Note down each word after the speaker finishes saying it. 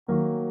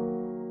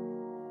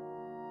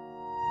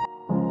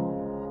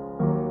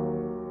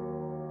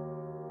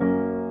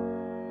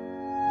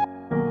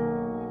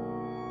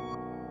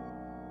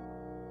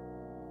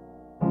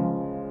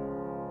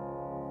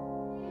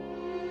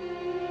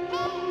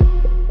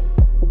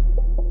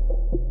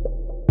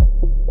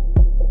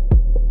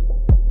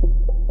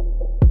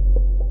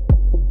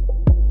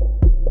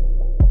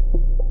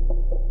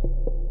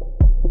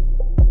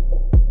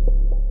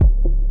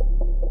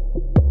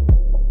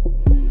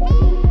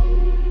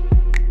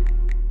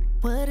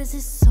is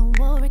this a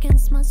war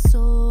against my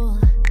soul?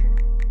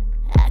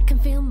 I can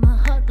feel my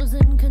heart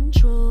losing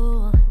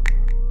control.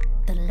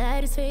 The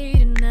light is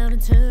fading out and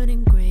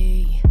turning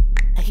gray.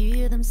 I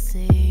hear them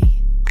say,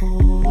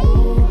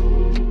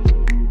 oh,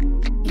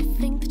 you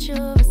think that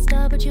you're a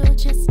star but you're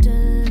just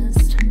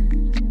dust.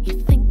 You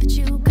think that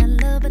you got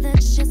love but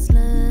that's just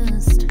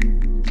lust.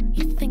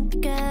 You think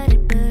you got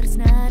it but it's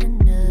not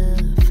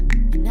enough.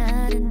 You're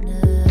not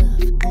enough.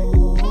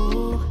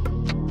 Oh,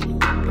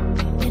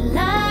 you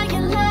lie, you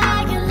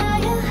lie, you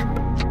liar.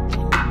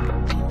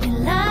 You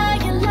lie,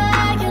 you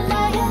lie, you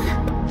liar.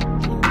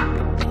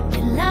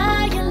 You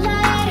lie, you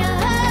liar.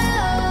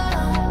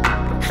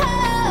 Oh,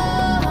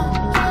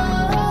 oh,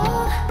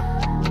 oh.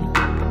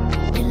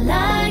 You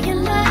lie, you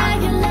lie,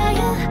 you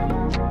liar.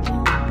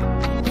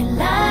 You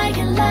lie,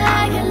 you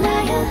lie, you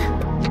liar.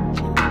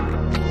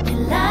 You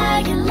lie,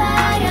 you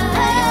liar.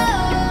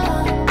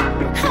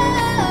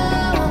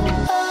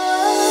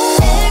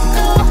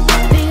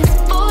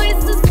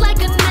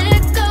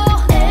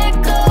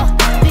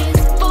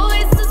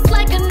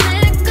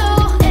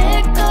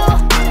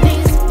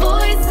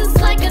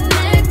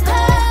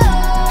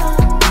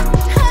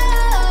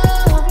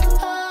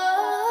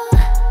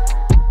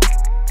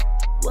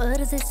 What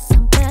is this?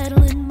 I'm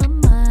battling my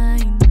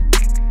mind.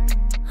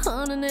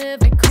 On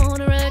every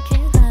corner I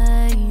can't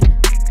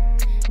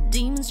hide.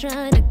 Demons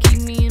trying to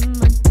keep me in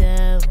my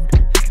doubt.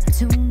 I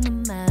tune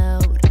them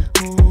out.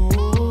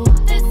 Oh,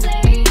 they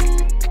say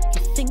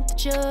you think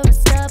that you're a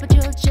star but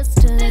you're just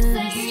dust.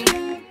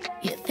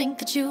 You think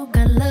that you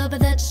got love